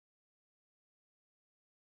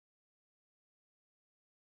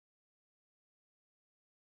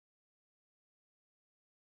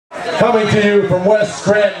Coming to you from West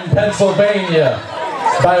Scranton, Pennsylvania,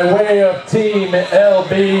 by way of Team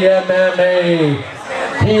LBMMA.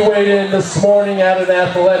 He weighed in this morning at an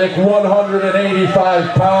athletic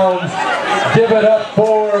 185 pounds. Give it up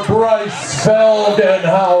for Bryce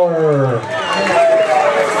Felgenhauer.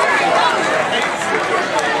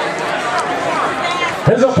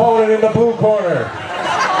 His opponent in the blue corner,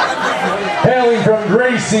 hailing from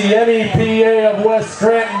Gracie, NEPA of West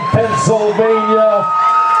Scranton, Pennsylvania.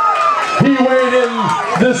 He weighed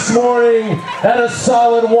in this morning at a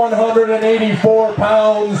solid 184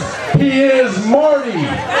 pounds. He is Marty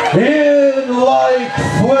Flynn.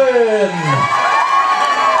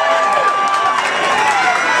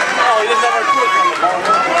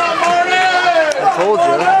 I told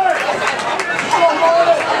you.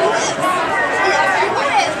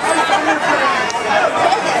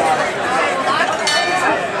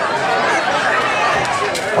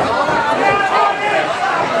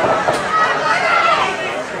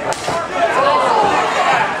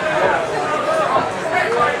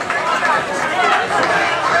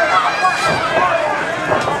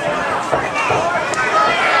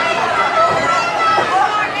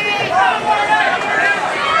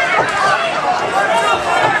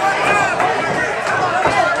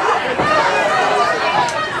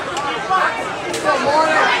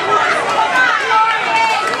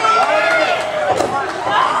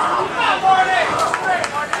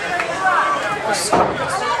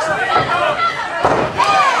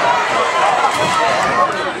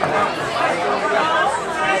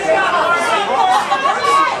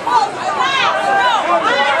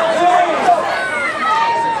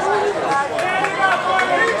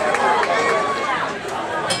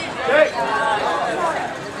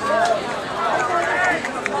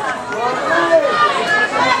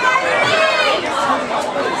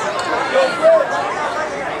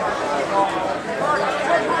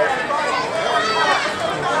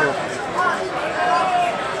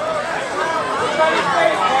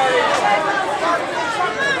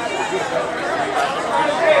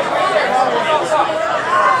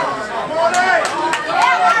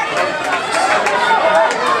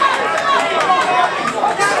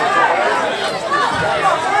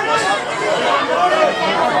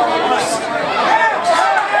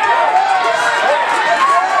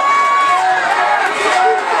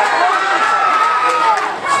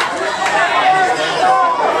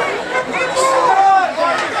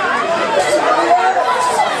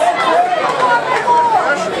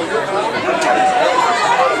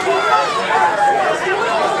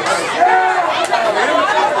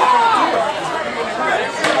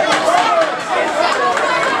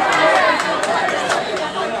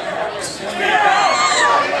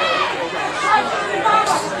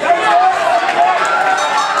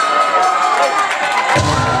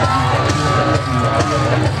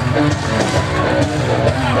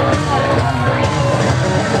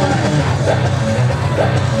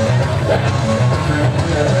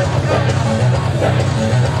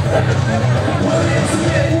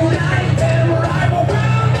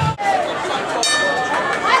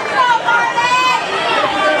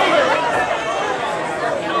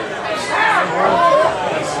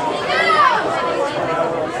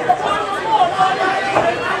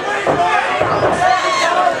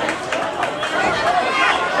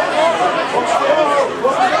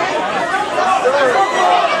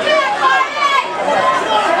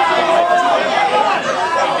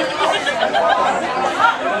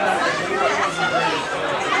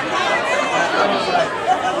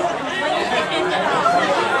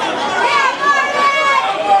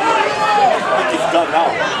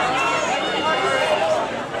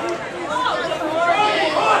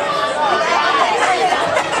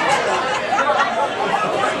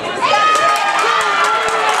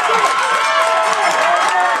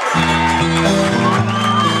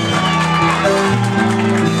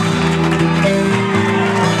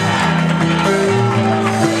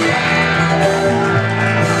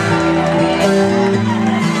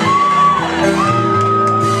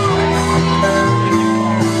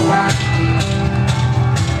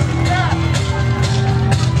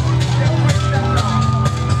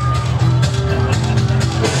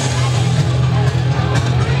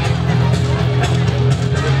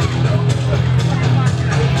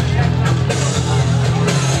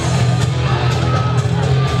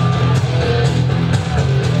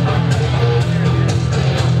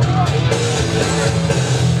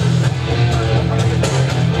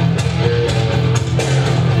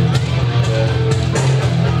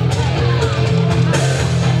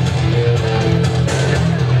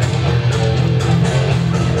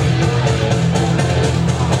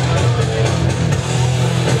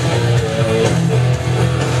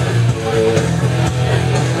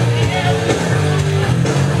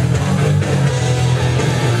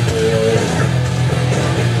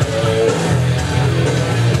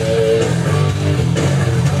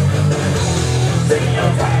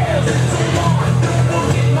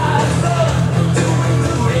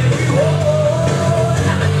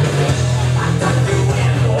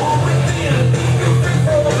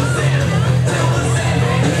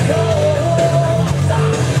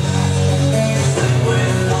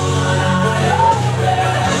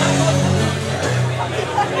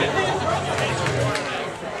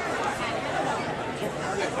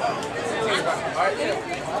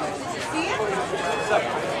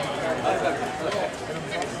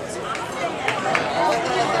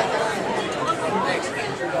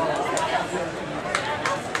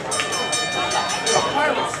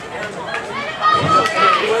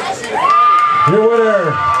 Your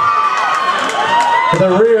winner for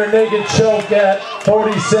the rear naked choke at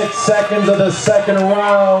 46 seconds of the second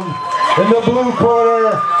round. In the blue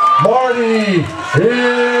corner, Marty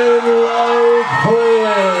Flynn.